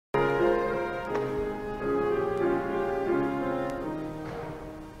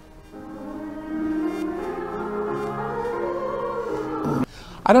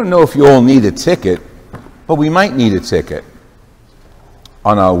I don't know if you all need a ticket, but we might need a ticket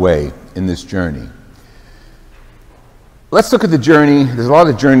on our way in this journey. Let's look at the journey. There's a lot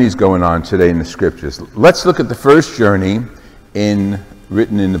of journeys going on today in the scriptures. Let's look at the first journey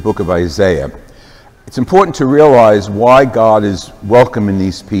written in the book of Isaiah. It's important to realize why God is welcoming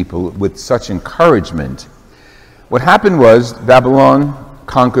these people with such encouragement. What happened was Babylon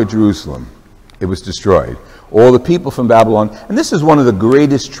conquered Jerusalem. It was destroyed. All the people from Babylon, and this is one of the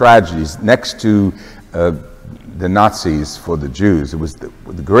greatest tragedies next to the Nazis for the Jews. It was the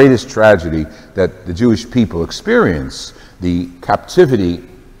greatest tragedy that the Jewish people experienced, the captivity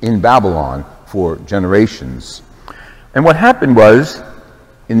in Babylon for generations. And what happened was,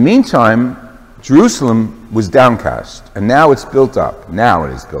 in the meantime, Jerusalem was downcast, and now it's built up. Now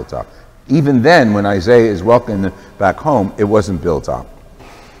it is built up. Even then, when Isaiah is welcomed back home, it wasn't built up.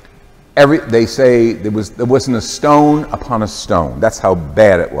 They say there wasn't a stone upon a stone. That's how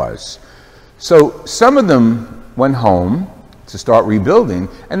bad it was. So some of them went home to start rebuilding,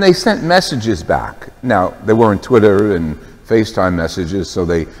 and they sent messages back. Now, they weren't Twitter and FaceTime messages, so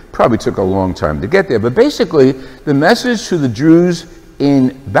they probably took a long time to get there. But basically, the message to the Jews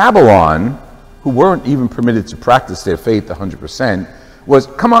in Babylon, who weren't even permitted to practice their faith 100%, was,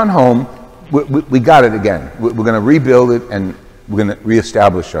 come on home, we got it again. We're going to rebuild it, and we're going to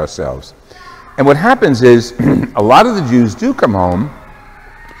reestablish ourselves. And what happens is, a lot of the Jews do come home,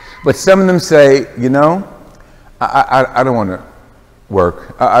 but some of them say, you know, I don't want to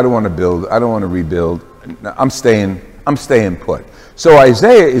work, I don't want to build, I don't want to rebuild, I'm staying put. So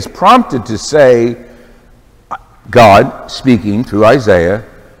Isaiah is prompted to say, God speaking through Isaiah,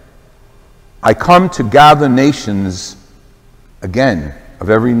 I come to gather nations again, of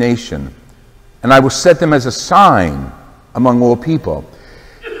every nation, and I will set them as a sign among all people.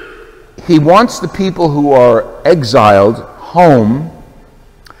 He wants the people who are exiled home,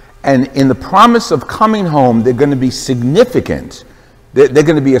 and in the promise of coming home, they're going to be significant. They're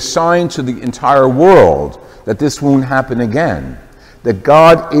going to be a sign to the entire world that this won't happen again, that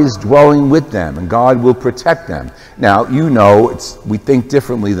God is dwelling with them and God will protect them. Now, you know, we think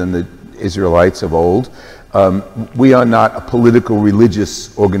differently than the Israelites of old. We are not a political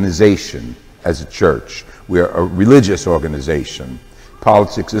religious organization as a church. We are a religious organization.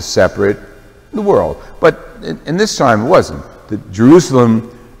 Politics is separate in the world. But in this time it wasn't.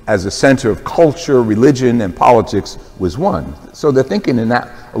 Jerusalem as a center of culture, religion, and politics was one. So they're thinking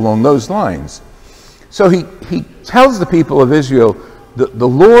along those lines. So he tells the people of Israel, the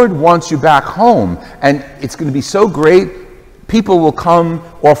Lord wants you back home, and it's going to be so great. People will come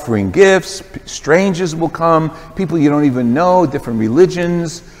offering gifts, strangers will come, people you don't even know, different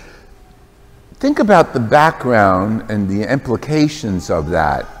religions. Think about the background and the implications of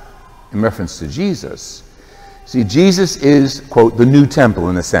that in reference to Jesus. See, Jesus is, quote, the new temple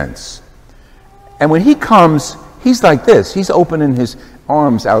in a sense. And when he comes, he's like this. He's opening his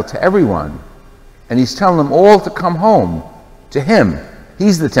arms out to everyone. And he's telling them all to come home to him.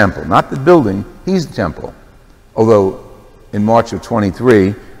 He's the temple, not the building. He's the temple. Although in March of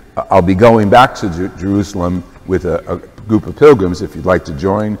 23, I'll be going back to Jerusalem with a group of pilgrims. If you'd like to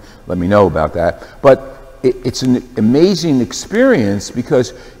join, let me know about that. But it's an amazing experience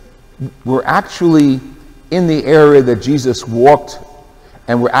because we're actually in the area that Jesus walked,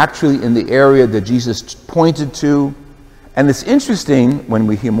 and we're actually in the area that Jesus pointed to. And it's interesting, when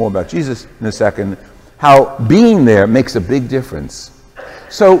we hear more about Jesus in a second, how being there makes a big difference.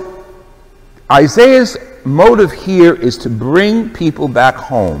 So Isaiah's motive here is to bring people back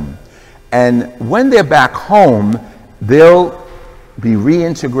home. And when they're back home, they'll be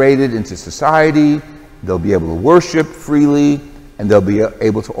reintegrated into society, they'll be able to worship freely, and they'll be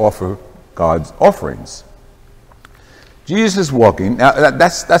able to offer God's offerings. Jesus is walking. Now,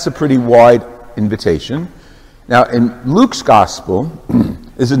 that's a pretty wide invitation. Now, in Luke's gospel,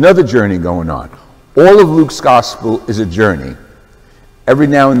 there's another journey going on. All of Luke's gospel is a journey. Every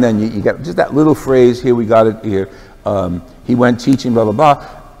now and then you get just that little phrase, here we got it here. He went teaching, blah, blah,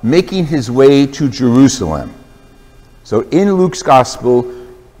 blah, making his way to Jerusalem. So in Luke's gospel,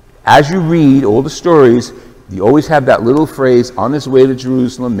 as you read all the stories, you always have that little phrase, on his way to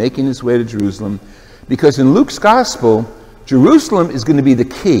Jerusalem, making his way to Jerusalem. Because in Luke's gospel, Jerusalem is going to be the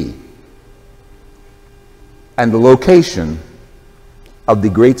key and the location of the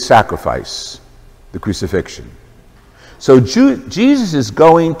great sacrifice, the crucifixion. So Jesus is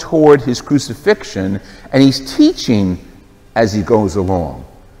going toward his crucifixion, and he's teaching as he goes along.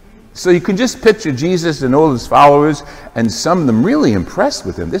 So you can just picture Jesus and all his followers, and some of them really impressed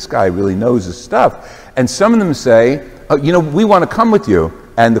with him. This guy really knows his stuff. And some of them say, oh, you know, we want to come with you.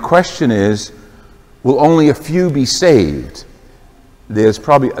 And the question is, will only a few be saved? there's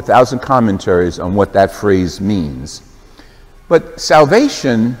probably 1,000 commentaries on what that phrase means. But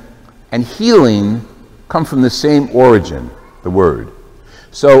salvation and healing come from the same origin, the word.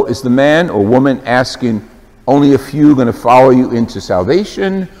 So is the man or woman asking, only a few going to follow you into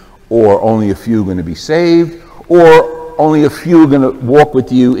salvation, or only a few going to be saved, or only a few going to walk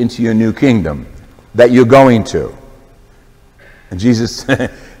with you into your new kingdom that you're going to? And Jesus,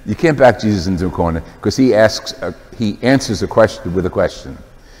 you can't back Jesus into a corner, because he answers a question with a question.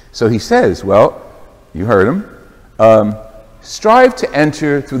 So he says, well, you heard him, strive to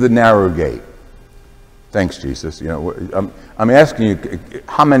enter through the narrow gate. Thanks, Jesus. I'm asking you,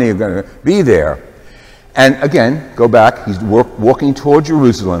 how many are going to be there? And again, go back, he's walking toward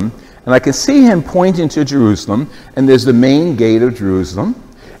Jerusalem, and I can see him pointing to Jerusalem, and there's the main gate of Jerusalem,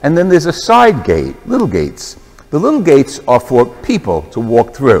 and then there's a side gate, little gates. The little gates are for people to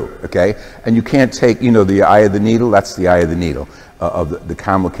walk through, okay? And you can't take, the eye of the needle, that's the eye of the needle. The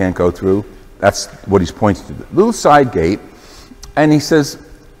camel can't go through. That's what he's pointing to, the little side gate. And he says,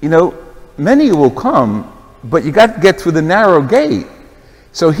 many will come, but you got to get through the narrow gate.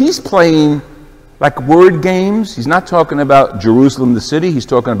 So he's playing like word games. He's not talking about Jerusalem, the city. He's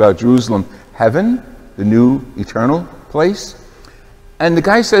talking about Jerusalem, heaven, the new eternal place. And the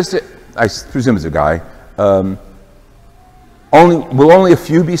guy says that, I presume it's a guy, will only a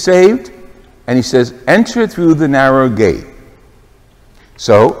few be saved? And he says, enter through the narrow gate.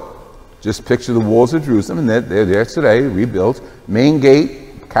 So, just picture the walls of Jerusalem, and they're there today, rebuilt. Main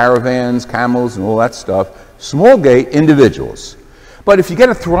gate, caravans, camels, and all that stuff. Small gate, individuals. But if you get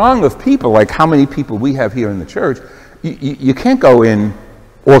a throng of people, like how many people we have here in the church, you can't go in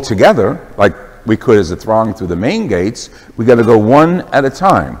all together, like we could as a throng through the main gates. We got to go one at a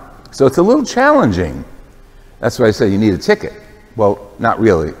time. So it's a little challenging. That's why I say you need a ticket. Well, not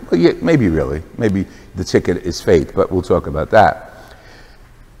really. Well, yeah, maybe really. Maybe the ticket is faith, but we'll talk about that.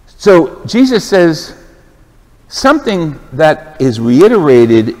 So Jesus says something that is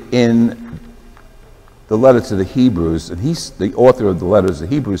reiterated in the letter to the Hebrews, and he's the author of the letters to the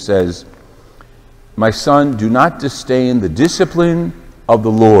Hebrews, says, my son, do not disdain the discipline of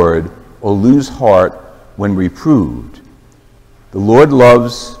the Lord or lose heart when reproved. The Lord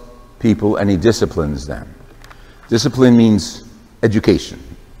loves people and he disciplines them. Discipline means education.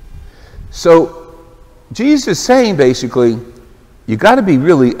 So Jesus is saying basically, you got to be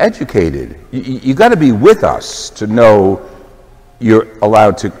really educated. You got to be with us to know you're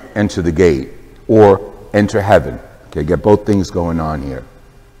allowed to enter the gate or enter heaven. Okay, get both things going on here.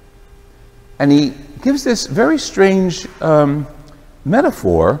 And he gives this very strange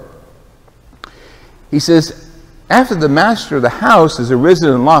metaphor. He says, after the master of the house is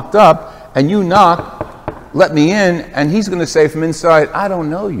arisen and locked up, and you knock, let me in, and he's going to say from inside, I don't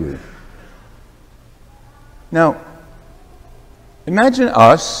know you. Now, imagine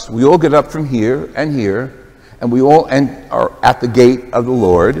us, we all get up from here, and we all are at the gate of the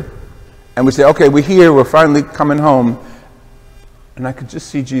Lord, and we say, okay, we're here, we're finally coming home. And I could just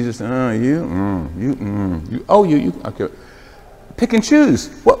see Jesus, you, okay. Pick and choose.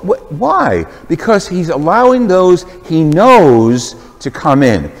 Why? Because he's allowing those he knows to come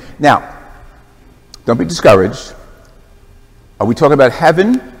in. Now, don't be discouraged. Are we talking about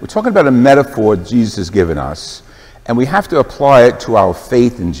heaven? We're talking about a metaphor Jesus has given us, and we have to apply it to our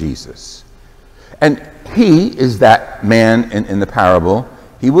faith in Jesus. And he is that man in the parable.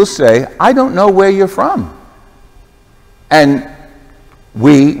 He will say, I don't know where you're from. And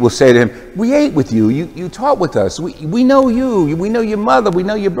we will say to him, we ate with you. You taught with us. We know you. We know your mother. We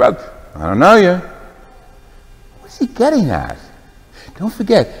know your brother. I don't know you. What's he getting at? Don't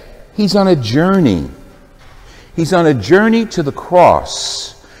forget, he's on a journey. He's on a journey to the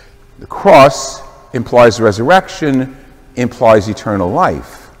cross. The cross implies resurrection, implies eternal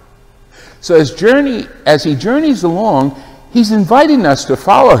life. So as he journeys along, he's inviting us to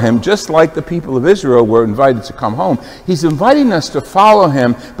follow him, just like the people of Israel were invited to come home. He's inviting us to follow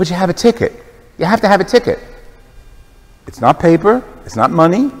him, but you have a ticket. You have to have a ticket. It's not paper. It's not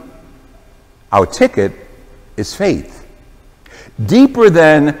money. Our ticket is faith. Deeper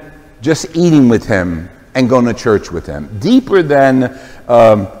than just eating with him and going to church with him. Deeper than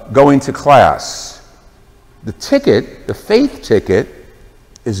going to class. The ticket, the faith ticket,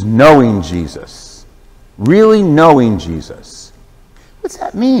 is knowing Jesus. Really knowing Jesus. What's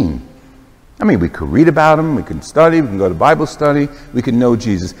that mean? I mean, we could read about him, we can study, we can go to Bible study, we can know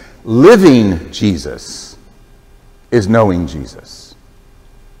Jesus. Living Jesus is knowing Jesus.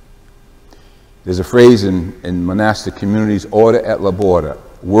 There's a phrase in monastic communities, order et labora,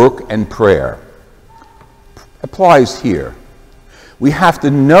 work and prayer. Applies here. We have to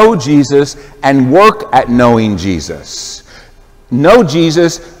know Jesus and work at knowing Jesus. know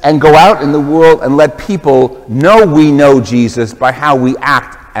Jesus and go out in the world and let people know we know Jesus by how we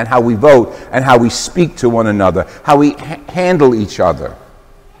act and how we vote and how we speak to one another, how we handle each other.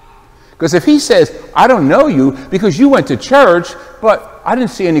 Because if he says, I don't know you because you went to church, but I didn't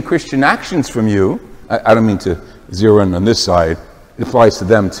see any Christian actions from you. I don't mean to zero in on this side. It applies to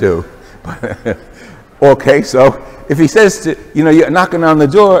them too. Okay, so if he says to, you're knocking on the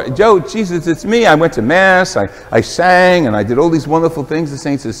door, Joe, Jesus, it's me. I went to Mass, I sang, and I did all these wonderful things to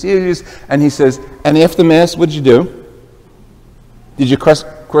St. Cecilia's. And he says, and after Mass, what did you do? Did you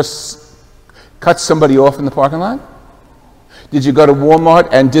cut somebody off in the parking lot? Did you go to Walmart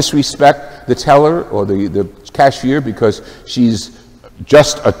and disrespect the teller or the cashier because she's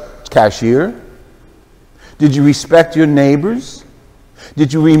just a cashier? Did you respect your neighbors?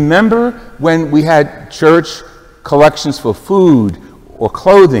 Did you remember when we had church collections for food or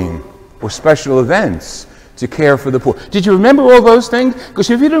clothing or special events to care for the poor? Did you remember all those things? Because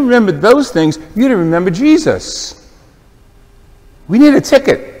if you didn't remember those things, you didn't remember Jesus. We need a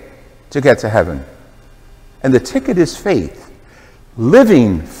ticket to get to heaven. And the ticket is faith.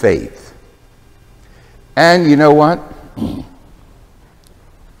 Living faith. And you know what?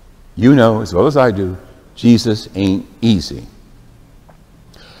 You know as well as I do, Jesus ain't easy.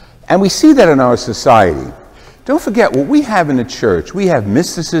 And we see that in our society. Don't forget what we have in the church. We have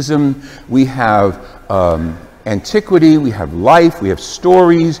mysticism, we have antiquity, we have life, we have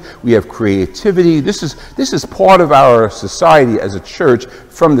stories, we have creativity. This is part of our society as a church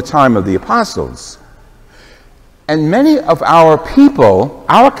from the time of the apostles. And many of our people,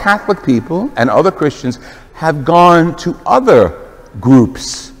 our Catholic people and other Christians, have gone to other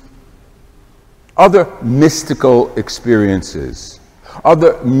groups, other mystical experiences,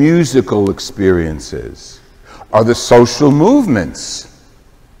 other musical experiences, other social movements.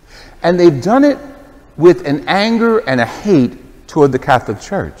 And they've done it with an anger and a hate toward the Catholic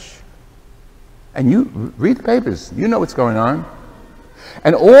Church. And you read the papers, you know what's going on.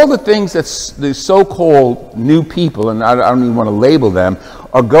 And all the things that the so-called new people, and I don't even want to label them,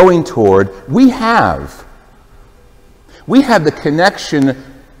 are going toward, we have the connection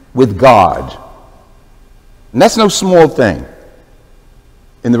with God. And that's no small thing.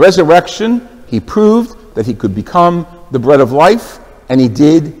 In the resurrection, he proved that he could become the bread of life, and he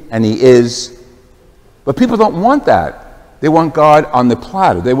did, and he is. But people don't want that. They want God on the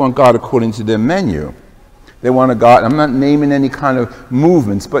platter. They want God according to their menu. They want a God. I'm not naming any kind of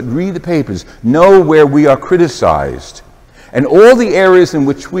movements, but read the papers. Know where we are criticized. And all the areas in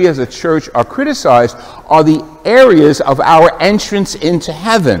which we as a church are criticized are the areas of our entrance into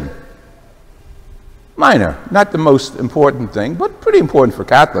heaven. Minor, not the most important thing, but pretty important for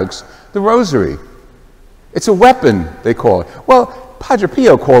Catholics, the rosary. It's a weapon, they call it. Well, Padre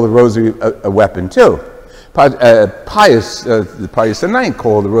Pio called the rosary a weapon too. Pius IX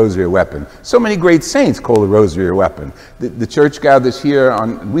called the rosary a weapon. So many great saints call the rosary a weapon. The church gathers here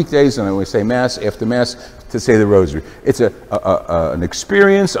on weekdays, and we say Mass after Mass to say the rosary. It's an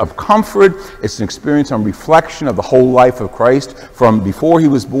experience of comfort. It's an experience on reflection of the whole life of Christ from before he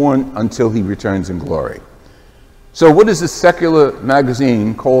was born until he returns in glory. So what is this secular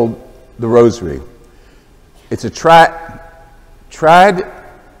magazine called the rosary? It's a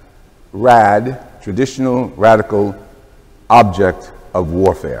traditional radical object of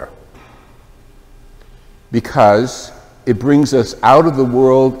warfare, because it brings us out of the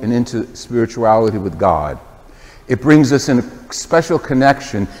world and into spirituality with God. It brings us in a special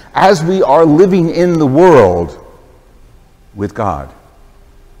connection as we are living in the world with God.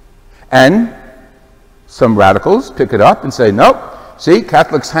 And some radicals pick it up and say, nope, see,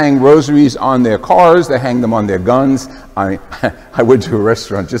 Catholics hang rosaries on their cars, they hang them on their guns. I went to a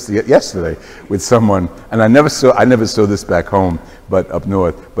restaurant just yesterday with someone, and I never saw this back home, but up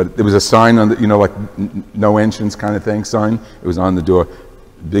north. But there was a sign on the, like no entrance kind of thing sign. It was on the door,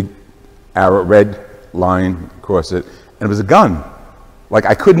 big arrow, red line across it, and it was a gun. Like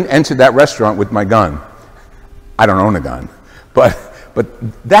I couldn't enter that restaurant with my gun. I don't own a gun, but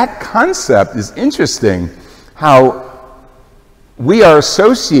that concept is interesting. How we are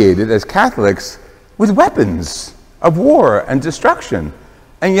associated as Catholics with weapons of war and destruction.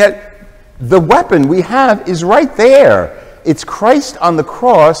 And yet the weapon we have is right there. It's Christ on the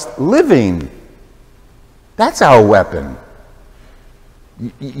cross living. That's our weapon.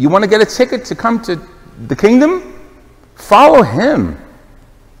 You want to get a ticket to come to the kingdom? Follow him.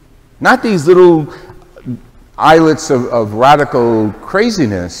 Not these little islets of radical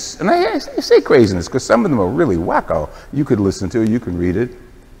craziness. And I say craziness because some of them are really wacko. You could listen to it, you can read it.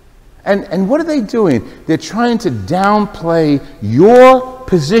 And what are they doing? They're trying to downplay your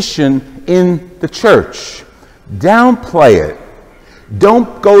position in the church. Downplay it.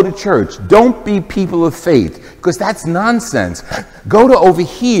 Don't go to church. Don't be people of faith, because that's nonsense. Go to over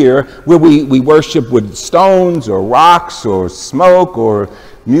here where we worship with stones or rocks or smoke or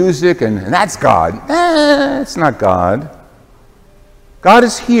music, and that's God. It's not God. God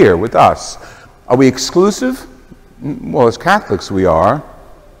is here with us. Are we exclusive? Well, as Catholics we are.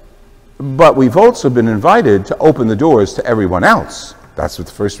 But we've also been invited to open the doors to everyone else. That's what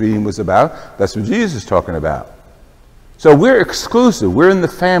the first reading was about. That's what Jesus is talking about. So we're exclusive. We're in the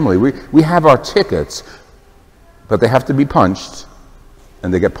family. We have our tickets, but they have to be punched,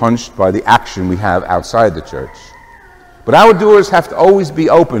 and they get punched by the action we have outside the church. But our doors have to always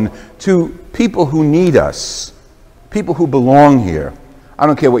be open to people who need us, people who belong here. I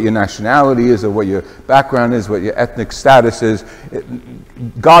don't care what your nationality is or what your background is, what your ethnic status is.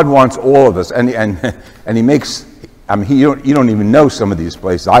 God wants all of us, and he makes. I mean, you don't even know some of these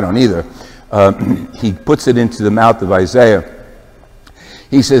places. I don't either. He puts it into the mouth of Isaiah.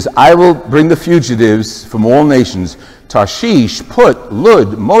 He says, "I will bring the fugitives from all nations: Tarshish, Put,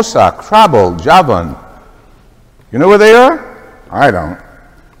 Lud, Mosak, Trabal, Javan." You know where they are? I don't.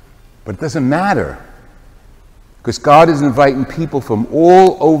 But it doesn't matter. Because God is inviting people from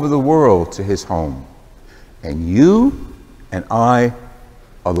all over the world to his home. And you and I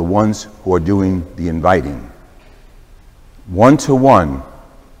are the ones who are doing the inviting. One-to-one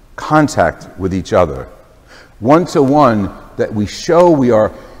contact with each other. One-to-one that we show we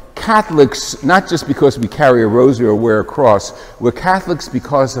are Catholics, not just because we carry a rosary or wear a cross. We're Catholics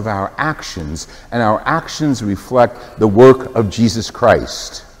because of our actions, and our actions reflect the work of Jesus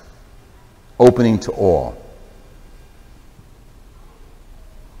Christ, opening to all.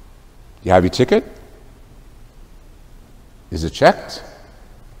 You have your ticket? Is it checked?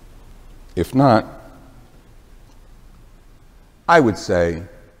 If not, I would say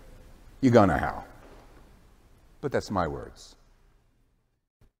you're going to hell. But that's my words.